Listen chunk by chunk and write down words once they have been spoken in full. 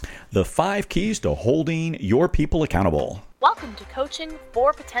The 5 keys to holding your people accountable. Welcome to Coaching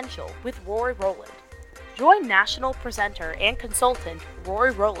for Potential with Rory Rowland. Join national presenter and consultant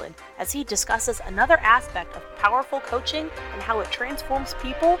Rory Rowland as he discusses another aspect of powerful coaching and how it transforms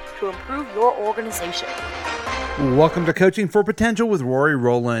people to improve your organization. Welcome to Coaching for Potential with Rory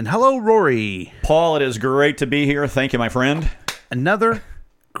Rowland. Hello, Rory. Paul, it is great to be here. Thank you, my friend. Another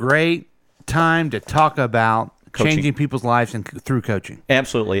great time to talk about Coaching. Changing people's lives and through coaching.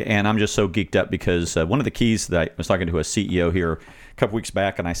 Absolutely, and I'm just so geeked up because one of the keys that I was talking to a CEO here a couple weeks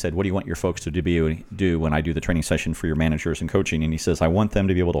back, and I said, what do you want your folks to do when I do the training session for your managers and coaching? And he says, I want them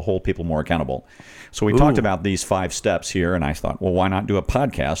to be able to hold people more accountable. So we talked about these 5 steps here, and I thought, well, why not do a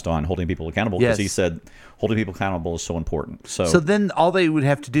podcast on holding people accountable? Because he said holding people accountable is so important. So then all they would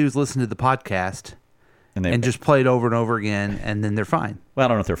have to do is listen to the podcast and just play it over and over again, and then they're fine. Well, I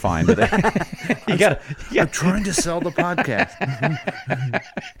don't know if they're fine, but I'm trying to sell the podcast.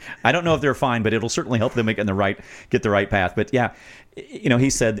 I don't know if they're fine, but it'll certainly help them get the right path. But yeah, he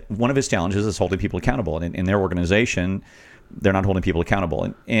said one of his challenges is holding people accountable, and in their organization, they're not holding people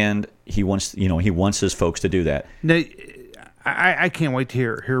accountable, and he wants his folks to do that. Now, I can't wait to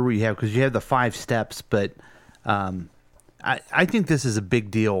hear what you have, because you have the 5 steps, but I think this is a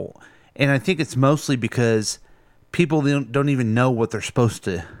big deal. And I think it's mostly because people don't even know what they're supposed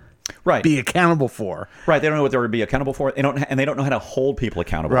to be accountable for. Right. They don't know what they're to be accountable for. They don't know how to hold people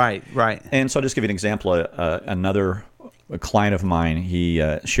accountable. Right. And so I'll just give you an example. Another client of mine, he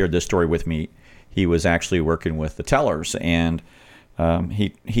shared this story with me. He was actually working with the tellers, and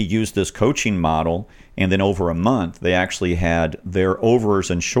he used this coaching model, and then over a month, they actually had their overs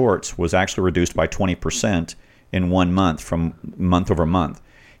and shorts was actually reduced by 20% in 1 month from month over month.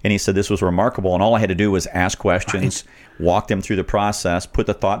 And he said this was remarkable, and all I had to do was ask questions, walk them through the process, put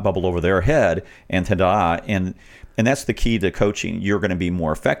the thought bubble over their head, and ta-da! And that's the key to coaching. You're going to be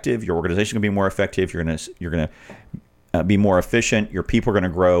more effective. Your organization going to be more effective. You're going to be more efficient. Your people are going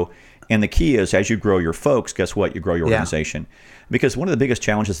to grow. And the key is, as you grow your folks, guess what? You grow your organization. Because one of the biggest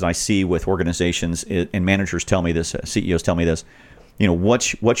challenges that I see with organizations, and managers tell me this, CEOs tell me this,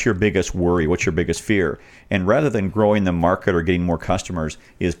 what's your biggest worry? What's your biggest fear? And rather than growing the market or getting more customers,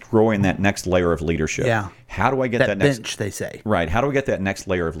 is growing that next layer of leadership. Yeah. How do I get that bench, next they say. Right. How do we get that next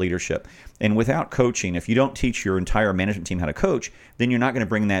layer of leadership? And without coaching, if you don't teach your entire management team how to coach, then you're not going to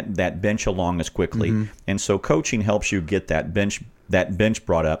bring that bench along as quickly. Mm-hmm. And so coaching helps you get that bench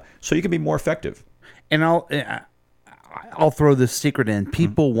brought up so you can be more effective. And I'll throw this secret in.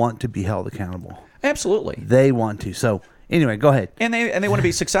 People want to be held accountable. Absolutely. They want to. So anyway, go ahead. And they want to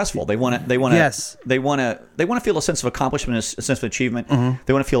be successful. They want to feel a sense of accomplishment, a sense of achievement. Mm-hmm.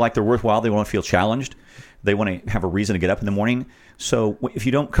 They want to feel like they're worthwhile. They want to feel challenged. They want to have a reason to get up in the morning. So if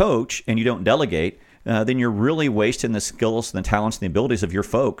you don't coach and you don't delegate, then you're really wasting the skills and the talents and the abilities of your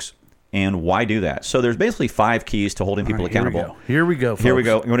folks. And why do that? So there's basically 5 keys to holding people accountable. Here we go, folks. Here we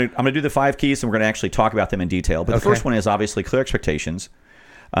go. I'm going to do the 5 keys, and we're going to actually talk about them in detail. But the first one is obviously clear expectations.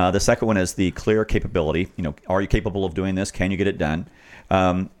 The second one is the clear capability. Are you capable of doing this? Can you get it done?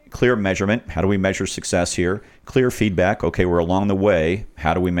 Clear measurement. How do we measure success here? Clear feedback. Okay, we're along the way.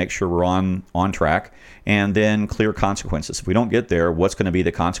 How do we make sure we're on track? And then clear consequences. If we don't get there, what's going to be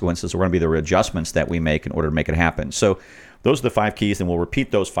the consequences? What are going to be the adjustments that we make in order to make it happen? So those are the 5 keys, and we'll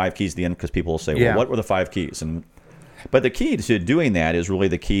repeat those 5 keys at the end, because people will say, well, what were the 5 keys? But the key to doing that is really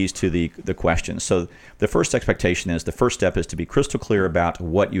the keys to the questions. So the first expectation is, the first step is to be crystal clear about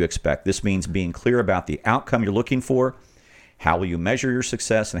what you expect. This means being clear about the outcome you're looking for, how will you measure your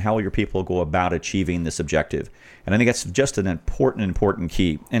success, and how will your people go about achieving this objective. And I think that's just an important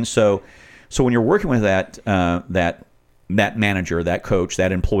key. And so when you're working with that manager, that coach,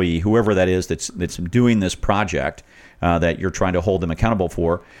 that employee, whoever that is that's doing this project, that you're trying to hold them accountable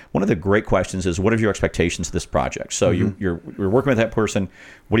for, one of the great questions is, what are your expectations of this project? So you're working with that person.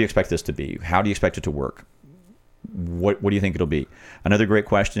 What do you expect this to be? How do you expect it to work? What do you think it'll be? Another great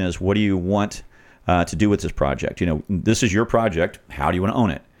question is, what do you want to do with this project? This is your project. How do you want to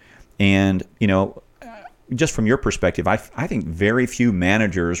own it? And just from your perspective, I think very few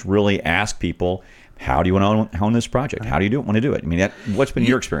managers really ask people, how do you want to own this project? How do you want to do it? I mean, what's been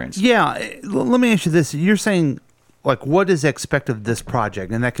your experience? Yeah. Let me ask you this. You're saying, like, what is expected of this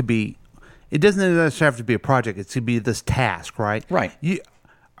project? And that could be, it doesn't necessarily have to be a project. It could be this task, right? Right.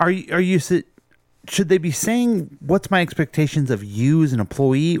 Should they be saying, what's my expectations of you as an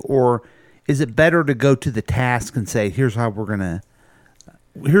employee? Or is it better to go to the task and say, here's what I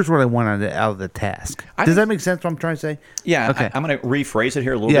want out of the task? Does that make sense what I'm trying to say? Yeah. Okay. I'm going to rephrase it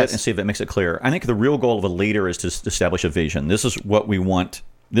here a little bit and see if it makes it clear. I think the real goal of a leader is to establish a vision. This is what we want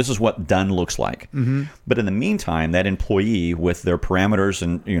This is what done looks like. But in the meantime, that employee with their parameters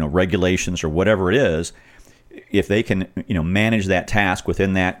and regulations or whatever it is, if they can manage that task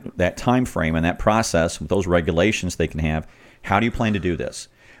within that time frame and that process with those regulations they can have, how do you plan to do this?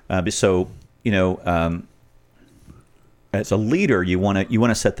 As a leader, you want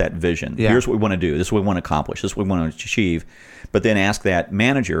to set that vision. Yeah. Here's what we want to do. This is what we want to accomplish. This is what we want to achieve. But then ask that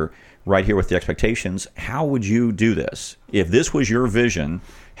manager right here with the expectations, how would you do this? If this was your vision,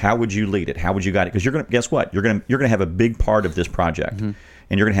 how would you lead it? How would you guide it? Because you're going to, guess what? You're going to have a big part of this project. And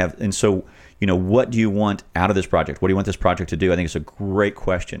you're going to have, and so, what do you want out of this project? What do you want this project to do? I think it's a great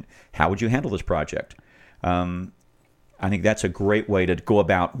question. How would you handle this project? I think that's a great way to go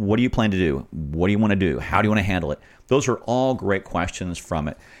about, what do you plan to do? What do you want to do? How do you want to handle it? Those are all great questions from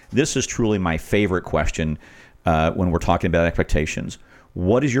it. This is truly my favorite question when we're talking about expectations.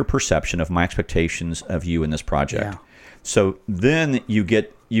 What is your perception of my expectations of you in this project? Yeah. So then you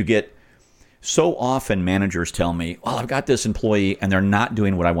get so often managers tell me, well, I've got this employee and they're not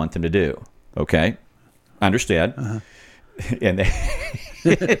doing what I want them to do. Okay, understand. And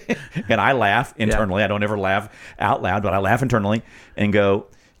and I laugh internally. Yeah. I don't ever laugh out loud, but I laugh internally and go,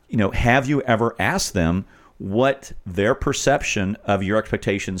 have you ever asked them what their perception of your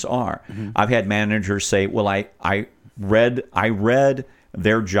expectations are? I've had managers say, well, I read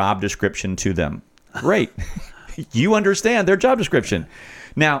their job description to them. Great. You understand their job description.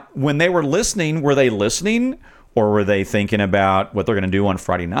 Now, when they were listening, were they listening? Or were they thinking about what they're going to do on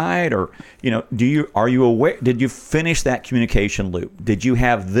Friday night? Or, are you aware? Did you finish that communication loop? Did you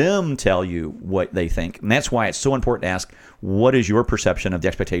have them tell you what they think? And that's why it's so important to ask, what is your perception of the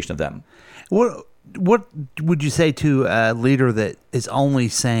expectation of them? What would you say to a leader that is only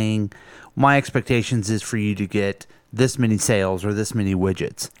saying, my expectations is for you to get this many sales or this many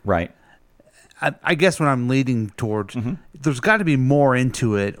widgets? Right. I guess what I'm leading towards, there's got to be more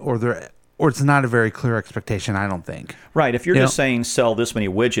into it, or it's not a very clear expectation, I don't think. Right. If you're just saying sell this many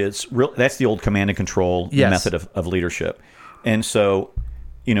widgets, that's the old command and control method of leadership. And so,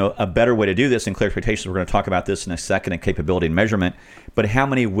 a better way to do this in clear expectations, we're going to talk about this in a second in capability and measurement, but how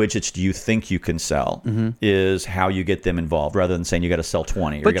many widgets do you think you can sell is how you get them involved, rather than saying you got to sell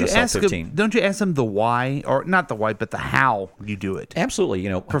 20 or you got to sell 15. Don't you ask them the why, or not the why, but the how you do it?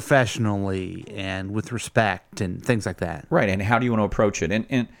 Absolutely. Professionally and with respect and things like that. Right. And how do you want to approach it?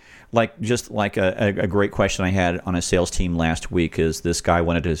 And like a great question I had on a sales team last week is this guy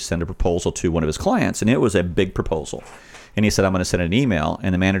wanted to send a proposal to one of his clients, and it was a big proposal. And he said, I'm going to send an email.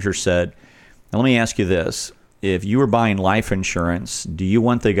 And the manager said, now let me ask you this. If you were buying life insurance, do you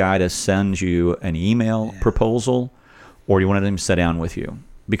want the guy to send you an email proposal, or do you want him to sit down with you?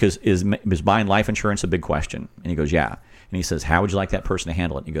 Because is buying life insurance a big question? And he goes, yeah. And he says, how would you like that person to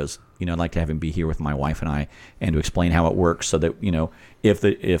handle it? And he goes, I'd like to have him be here with my wife and I, and to explain how it works, so that if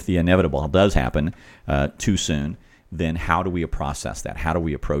the inevitable does happen too soon, then how do we process that? How do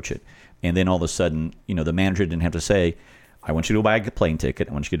we approach it? And then all of a sudden, the manager didn't have to say, I want you to go buy a plane ticket.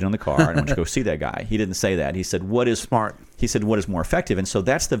 I want you to get in the car. I want you to go see that guy. He didn't say that. He said, what is smart? He said, what is more effective? And so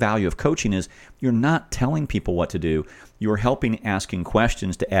that's the value of coaching, is you're not telling people what to do. You're helping, asking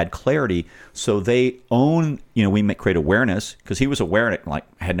questions to add clarity, so they own, we create awareness, because he was aware, I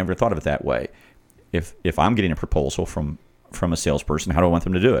had never thought of it that way. If I'm getting a proposal from a salesperson, how do I want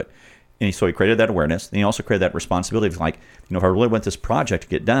them to do it? And so he created that awareness. And he also created that responsibility of if I really want this project to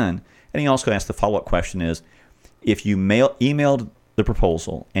get done. And he also asked the follow-up question is, if you emailed the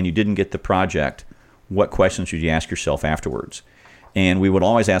proposal and you didn't get the project, what questions would you ask yourself afterwards? And we would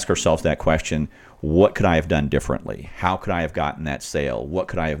always ask ourselves that question, what could I have done differently? How could I have gotten that sale? What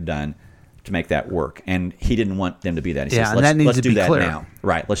could I have done to make that work? And he didn't want them to be that. He says, let's do that now.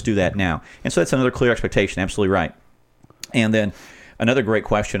 Right, let's do that now. And so that's another clear expectation, absolutely right. And then another great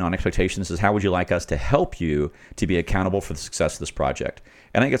question on expectations is, how would you like us to help you to be accountable for the success of this project?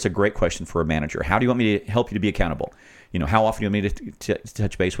 And I think that's a great question for a manager. How do you want me to help you to be accountable? How often do you want me to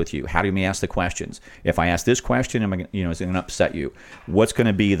touch base with you? How do you want me to ask the questions? If I ask this question, is it going to upset you? What's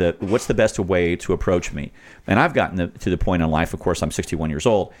the best way to approach me? And I've gotten to the point in life, of course, I'm 61 years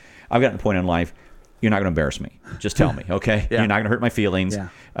old. I've gotten to the point in life, you're not going to embarrass me. Just tell me, okay? Yeah. You're not going to hurt my feelings. Yeah.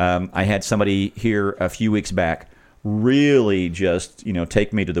 I had somebody here a few weeks back really just,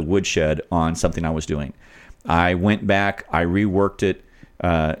 take me to the woodshed on something I was doing. I went back, I reworked it,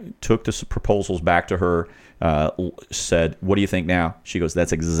 took the proposals back to her, said, what do you think now? She goes,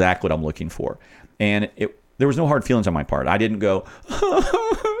 that's exactly what I'm looking for. And there was no hard feelings on my part. I didn't go,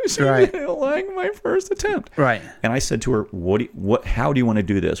 she didn't like my first attempt. Right. And I said to her, how do you want to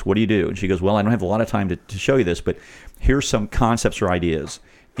do this? What do you do? And she goes, well, I don't have a lot of time to show you this, but here's some concepts or ideas.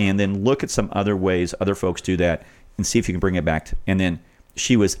 And then look at some other ways other folks do that and see if you can bring it back. And then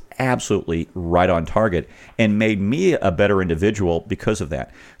she was absolutely right on target and made me a better individual because of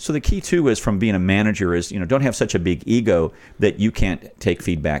that. So the key too is from being a manager is, don't have such a big ego that you can't take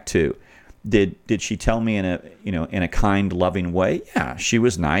feedback too. Did she tell me in a kind, loving way? Yeah, she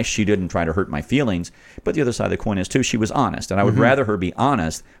was nice. She didn't try to hurt my feelings. But the other side of the coin is too, she was honest, and I would rather her be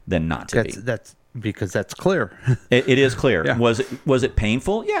honest than not to be. That's because that's clear. It is clear. Yeah. Was it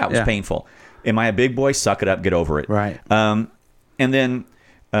painful? Yeah, it was painful. Am I a big boy? Suck it up, get over it. Right. And then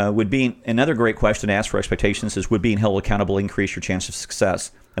would being another great question to ask for expectations is, would being held accountable increase your chance of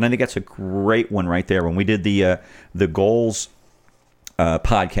success? And I think that's a great one right there. When we did the goals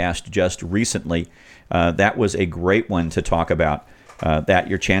podcast just recently, that was a great one to talk about. That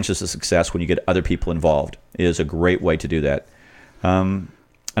your chances of success when you get other people involved is a great way to do that.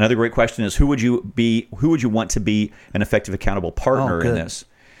 Another great question is, who would you want to be an effective, accountable partner in this?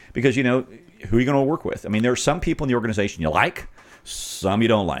 Because who are you going to work with? I mean, there are some people in the organization you like, some you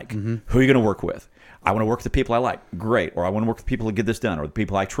don't like. Who are you going to work with? I want to work with the people I like. Great. Or I want to work with people who get this done, or the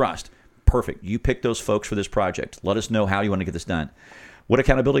people I trust. Perfect. You pick those folks for this project. Let us know how you want to get this done. What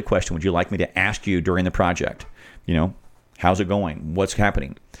accountability question would you like me to ask you during the project? How's it going? What's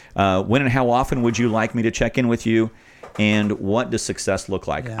happening? When and how often would you like me to check in with you? And what does success look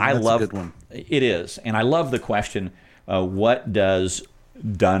like? Yeah, that's a good one. It is. And I love the question, what does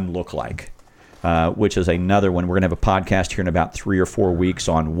done look like? Which is another one. We're going to have a podcast here in about 3 or 4 weeks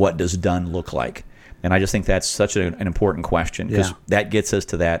on what does done look like. And I just think that's such an important question, because that gets us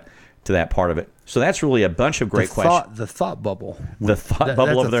to that part of it. So that's really a bunch of great questions. The thought bubble. The thought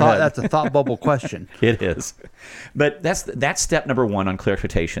bubble over their head. That's a thought bubble question. It is. But that's step number one on clear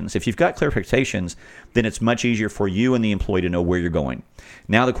expectations. If you've got clear expectations, then it's much easier for you and the employee to know where you're going.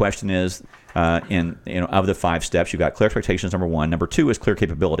 Now the question is, of the 5 steps, you've got clear expectations, number 1. Number 2 is clear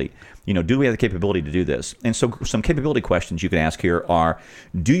capability. Do we have the capability to do this? And so some capability questions you can ask here are,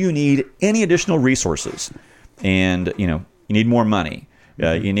 do you need any additional resources? And, you need more money.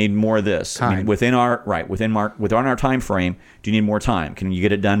 You need more of this. Time. I mean, within our time frame, do you need more time? Can you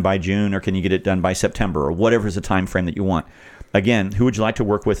get it done by June, or can you get it done by September, or whatever is the time frame that you want? Again, who would you like to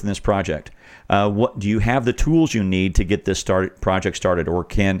work with in this project? What do you have the tools you need to get this project started, or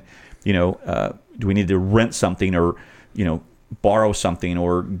do we need to rent something, or borrow something,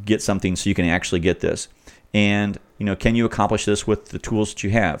 or get something so you can actually get this? And can you accomplish this with the tools that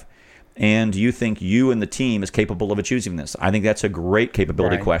you have? And do you think you and the team is capable of achieving this? I think that's a great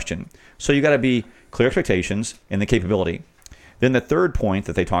capability question. So you got to be clear expectations and the capability. Then the third point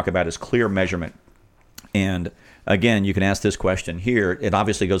that they talk about is clear measurement. And again, you can ask this question here. It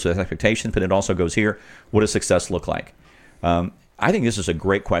obviously goes with expectations, but it also goes here. What does success look like? I think this is a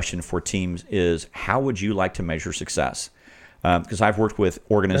great question for teams is, how would you like to measure success? Because I've worked with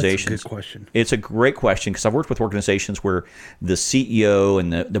organizations. That's a good question. It's a great question, because I've worked with organizations where the CEO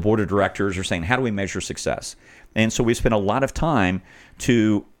and the board of directors are saying, how do we measure success? And so we spend a lot of time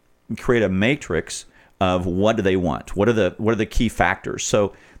to create a matrix of what do they want? What are the key factors?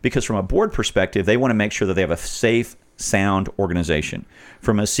 So because from a board perspective, they want to make sure that they have a safe, sound organization.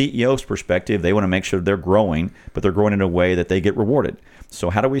 From a CEO's perspective, they want to make sure they're growing, but they're growing in a way that they get rewarded. So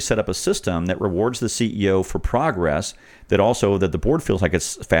how do we set up a system that rewards the CEO for progress, that the board feels like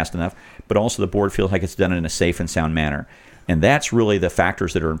it's fast enough, but also the board feels like it's done in a safe and sound manner? And that's really the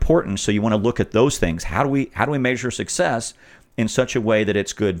factors that are important. So you want to look at those things. How do we measure success in such a way that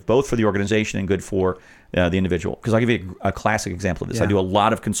it's good both for the organization and good for the individual? Because I'll give you a classic example of this. I do a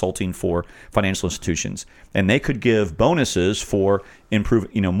lot of consulting for financial institutions, and they could give bonuses for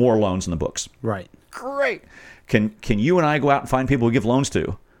more loans in the books. Right. Great. Can you and I go out and find people who give loans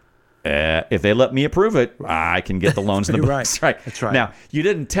to? If they let me approve it, I can get the loans in the books. Right. That's right. Now, you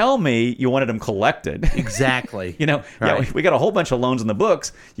didn't tell me you wanted them collected. Exactly. Right. We got a whole bunch of loans in the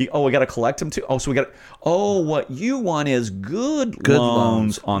books. We got to collect them too. What you want is good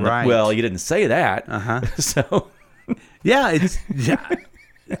loans on right. Well, you didn't say that. So, yeah.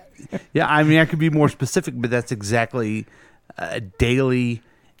 I mean, I could be more specific, but that's exactly a daily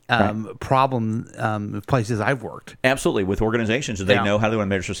problem places I've worked. Absolutely. With organizations, do they know how they want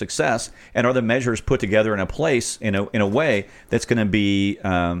to measure success? And are the measures put together in a place, in a way that's going to be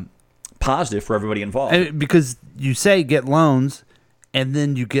positive for everybody involved? Because you say get loans, and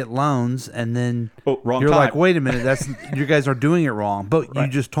then you get loans, and then wrong you're time. like, wait a minute, that's you guys are doing it wrong. But right.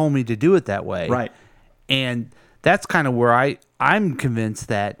 You just told me to do it that way. Right. And that's kind of where I'm convinced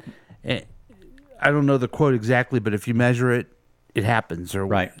that, I don't know the quote exactly, but if you measure it, it happens. Or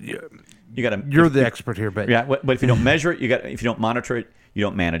right. You're the expert here, but but if you don't measure it, if you don't monitor it, you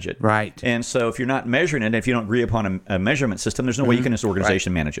don't manage it. Right. And so if you're not measuring it, if you don't agree upon a measurement system, there's no way you can as an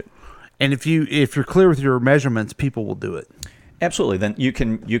organization manage it. And if you're clear with your measurements, people will do it. Absolutely. Then you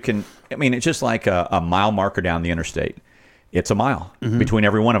can. I mean, it's just like a mile marker down the interstate. It's a mile between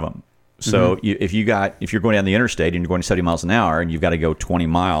every one of them. So if you're going down the interstate and you're going 70 miles an hour and you've got to go 20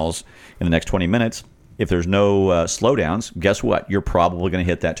 miles in the next 20 minutes, if there's no slowdowns, guess what? You're probably going to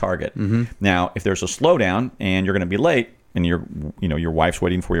hit that target. Now, if there's a slowdown and you're going to be late and your wife's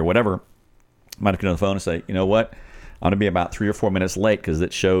waiting for you or whatever, you might have to get on the phone and say, you know what? I'm going to be about 3 or 4 minutes late because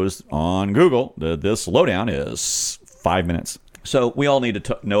it shows on Google that this slowdown is 5 minutes. So we all need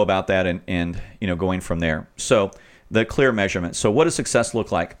to know about that and going from there. So the clear measurement. So what does success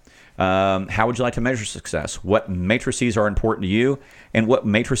look like? How would you like to measure success? What matrices are important to you? And what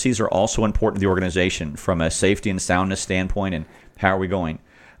matrices are also important to the organization from a safety and soundness standpoint? And how are we going?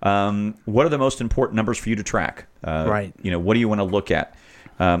 What are the most important numbers for you to track? Right. What do you want to look at?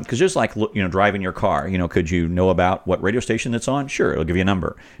 Because just like driving your car, could you know about what radio station it's on? Sure, it'll give you a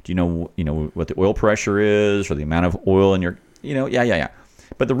number. Do you know what the oil pressure is or the amount of oil in your yeah.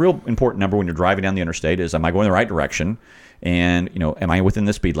 But the real important number when you're driving down the interstate is, am I going the right direction? And am I within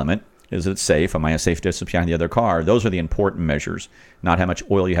the speed limit? Is it safe? Am I a safe distance behind the other car? Those are the important measures, not how much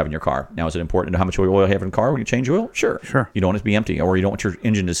oil you have in your car. Now, is it important to how much oil you have in the car when you change oil? Sure. You don't want it to be empty, or you don't want your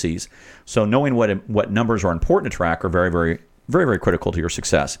engine to seize. So knowing what numbers are important to track are very, very, very, very critical to your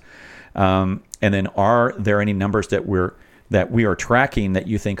success. And then, are there any numbers that we are tracking that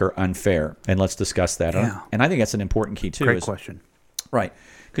you think are unfair? And let's discuss that. Yeah. And I think that's an important key too. Great question. Right.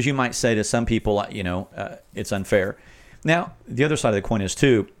 Because you might say to some people, it's unfair. Now, the other side of the coin is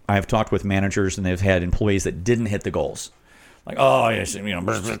too, I've talked with managers and they've had employees that didn't hit the goals. Like,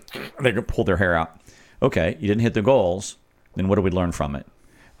 they pulled their hair out. Okay, you didn't hit the goals, then what do we learn from it?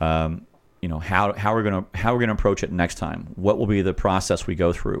 How are we going to approach it next time? What will be the process we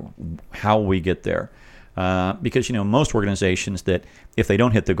go through? How will we get there? Because most organizations that if they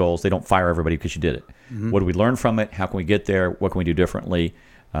don't hit the goals, they don't fire everybody because you did it. What do we learn from it? How can we get there? What can we do differently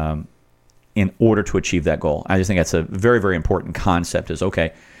in order to achieve that goal? I just think that's a very, very important concept. Is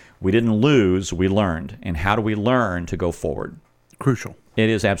okay, we didn't lose, we learned, and how do we learn to go forward? Crucial. It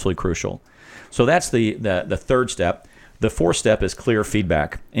is absolutely crucial. So that's the third step. The fourth step is clear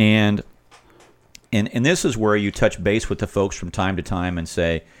feedback, and this is where you touch base with the folks from time to time and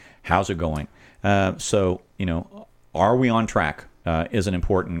say, how's it going? So are we on track? Is an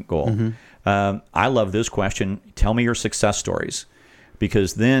important goal. I love this question. Tell me your success stories,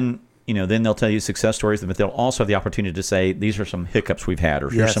 because then they'll tell you success stories, but they'll also have the opportunity to say, these are some hiccups we've had, or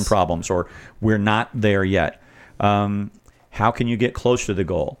here's some problems, or we're not there yet. How can you get closer to the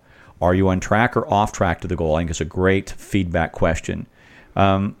goal? Are you on track or off track to the goal? I think it's a great feedback question.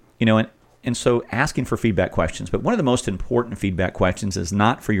 And so asking for feedback questions, but one of the most important feedback questions is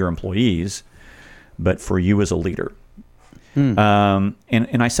not for your employees, but for you as a leader. And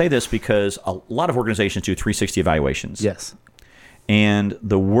I say this because a lot of organizations do 360 evaluations. Yes. And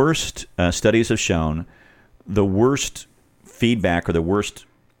the worst studies have shown the worst feedback or the worst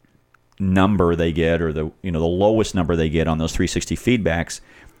number they get, or the lowest number they get on those 360 feedbacks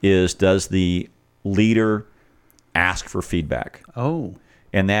is, does the leader ask for feedback? Oh.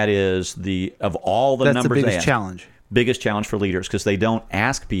 And that is of all the numbers the they ask, biggest challenge for leaders, because they don't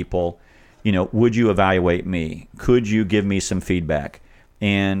ask people, would you evaluate me? Could you give me some feedback?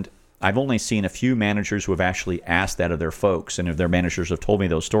 And I've only seen a few managers who have actually asked that of their folks, and if their managers have told me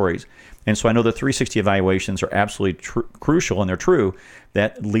those stories. And so I know the 360 evaluations are absolutely crucial, and they're true,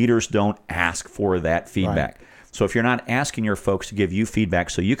 that leaders don't ask for that feedback. Right. So if you're not asking your folks to give you feedback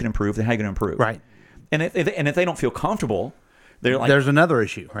so you can improve, then how are you going to improve? Right. And if they don't feel comfortable, they're like, there's another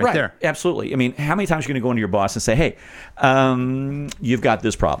issue right there. Absolutely. I mean, how many times are you going to go into your boss and say, hey, you've got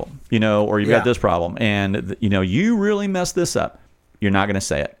this problem, or you've got this problem, and you really messed this up. You're not going to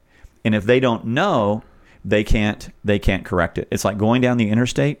say it. And if they don't know, they can't correct it. It's like going down the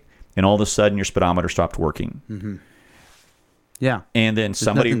interstate and all of a sudden your speedometer stopped working. Mm-hmm. Yeah. And then There's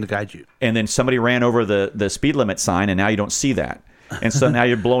nothing to guide you. And then somebody ran over the speed limit sign, and now you don't see that. And so now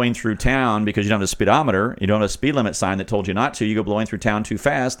you're blowing through town because you don't have a speedometer. You don't have a speed limit sign that told you not to. You go blowing through town too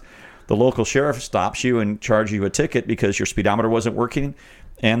fast. The local sheriff stops you and charges you a ticket because your speedometer wasn't working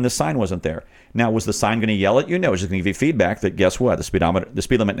and the sign wasn't there. Now, was the sign going to yell at you? No, it's just going to give you feedback that, guess what? The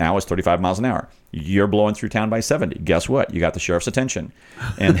speed limit now is 35 miles an hour. You're blowing through town by 70. Guess what? You got the sheriff's attention.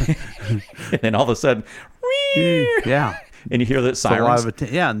 And, and then all of a sudden, yeah. And you hear that sirens.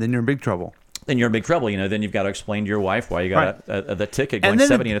 And then you're in big trouble. Then you're in big trouble. Then you've got to explain to your wife why you got the ticket going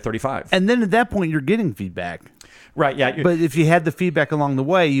 70 into 35. And then at that point, you're getting feedback. Right, yeah. But if you had the feedback along the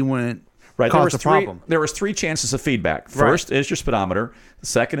way, you wouldn't Right. caused the problem. There was three chances of feedback. First is your speedometer. The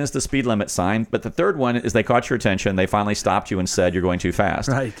second is the speed limit sign. But the third one is they caught your attention. They finally stopped you and said you're going too fast.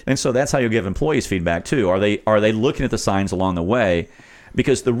 Right. And so that's how you give employees feedback too. Are they looking at the signs along the way?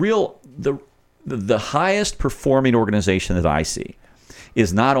 Because the highest performing organization that I see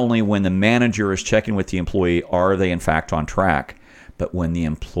is not only when the manager is checking with the employee, are they in fact on track, but when the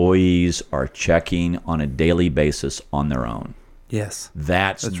employees are checking on a daily basis on their own. Yes.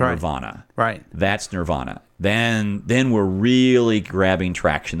 That's nirvana. Right. That's nirvana. Then we're really grabbing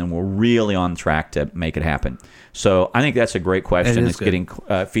traction. Then we're really on track to make it happen. So I think that's a great question. It's getting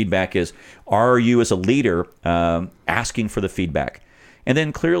feedback is, are you as a leader asking for the feedback? And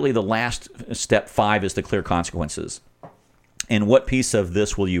then clearly the last step 5 is the clear consequences. And what piece of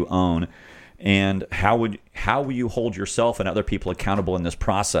this will you own? And how will you hold yourself and other people accountable in this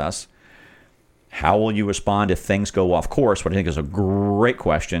process? How will you respond if things go off course? What I think is a great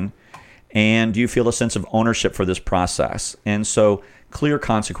question. And do you feel a sense of ownership for this process? And so clear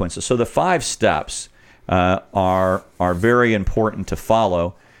consequences. So the 5 steps are very important to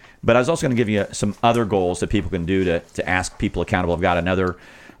follow. But I was also going to give you some other goals that people can do to ask people accountable. I've got another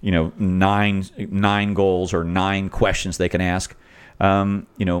 9 goals or 9 questions they can ask,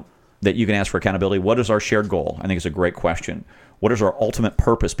 that you can ask for accountability. What is our shared goal? I think it's a great question. What is our ultimate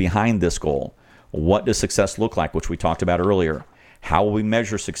purpose behind this goal? What does success look like, which we talked about earlier? How will we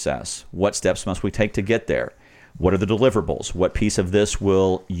measure success? What steps must we take to get there? What are the deliverables? What piece of this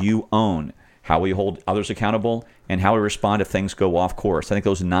will you own? How we hold others accountable, and how we respond if things go off course. I think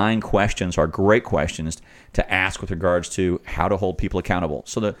those 9 questions are great questions to ask with regards to how to hold people accountable.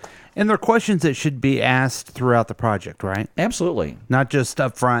 And they're questions that should be asked throughout the project, right? Absolutely. Not just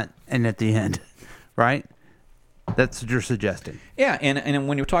up front and at the end, right? That's what you're suggesting. Yeah, and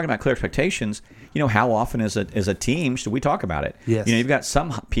when you're talking about clear expectations, how often as a team should we talk about it? Yes. You've got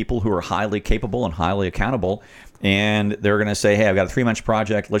some people who are highly capable and highly accountable, and they're going to say, hey, I've got a 3-month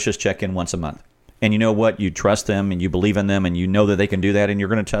project. Let's just check in once a month. And you know what? You trust them and you believe in them and you know that they can do that, and you're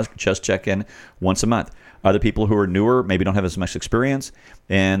going to just check in once a month. Other people who are newer maybe don't have as much experience,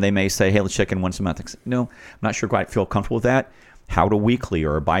 and they may say, hey, let's check in once a month. No, I'm not sure quite feel comfortable with that. How do weekly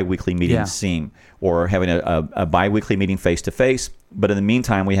or bi-weekly meetings seem? Or having a bi-weekly meeting face-to-face, but in the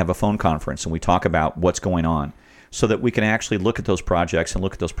meantime, we have a phone conference and we talk about what's going on so that we can actually look at those projects and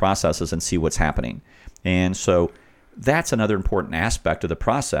look at those processes and see what's happening. And so that's another important aspect of the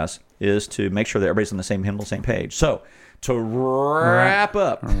process, is to make sure that everybody's on the same hymn, the same page. So to wrap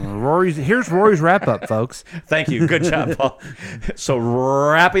up. Here's Rory's wrap up, folks. Thank you. Good job, Paul. So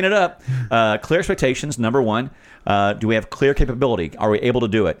wrapping it up, clear expectations, number 1. Do we have clear capability? Are we able to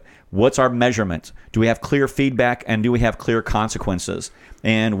do it? What's our measurement? Do we have clear feedback, and do we have clear consequences?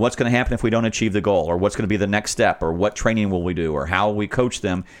 And what's going to happen if we don't achieve the goal? Or what's going to be the next step? Or what training will we do? Or how will we coach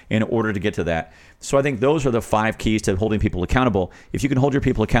them in order to get to that? So I think those are the 5 keys to holding people accountable. If you can hold your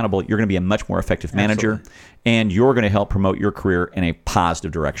people accountable, you're going to be a much more effective manager. Absolutely. And you're going to help promote your career in a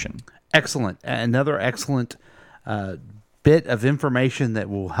positive direction. Excellent. Another excellent bit of information that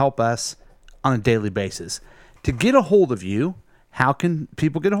will help us on a daily basis. To get a hold of you, how can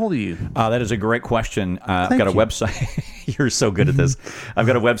people get a hold of you? That is a great question. I've got a website. You're so good at this. I've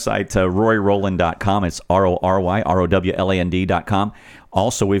got a website, RoryRowland.com. It's RoryRowland.com.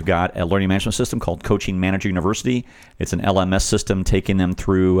 Also, we've got a learning management system called Coaching Manager University. It's an LMS system taking them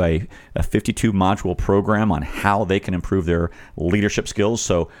through a 52-module program on how they can improve their leadership skills.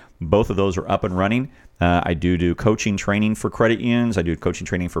 So both of those are up and running. I do coaching training for credit unions. I do coaching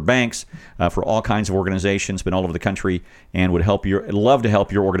training for banks, for all kinds of organizations, been all over the country, and would love to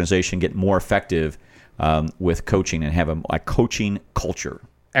help your organization get more effective with coaching and have a coaching culture.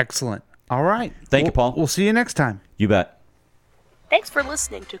 Excellent. All right. Thank you, Paul. We'll see you next time. You bet. Thanks for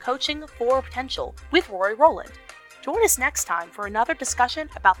listening to Coaching for Potential with Rory Rowland. Join us next time for another discussion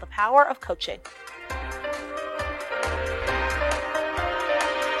about the power of coaching.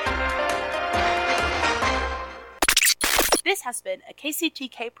 This has been a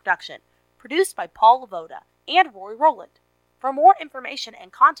KCTK production, produced by Paul Lavoda and Rory Rowland. For more information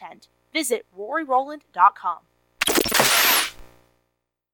and content, visit RoryRowland.com.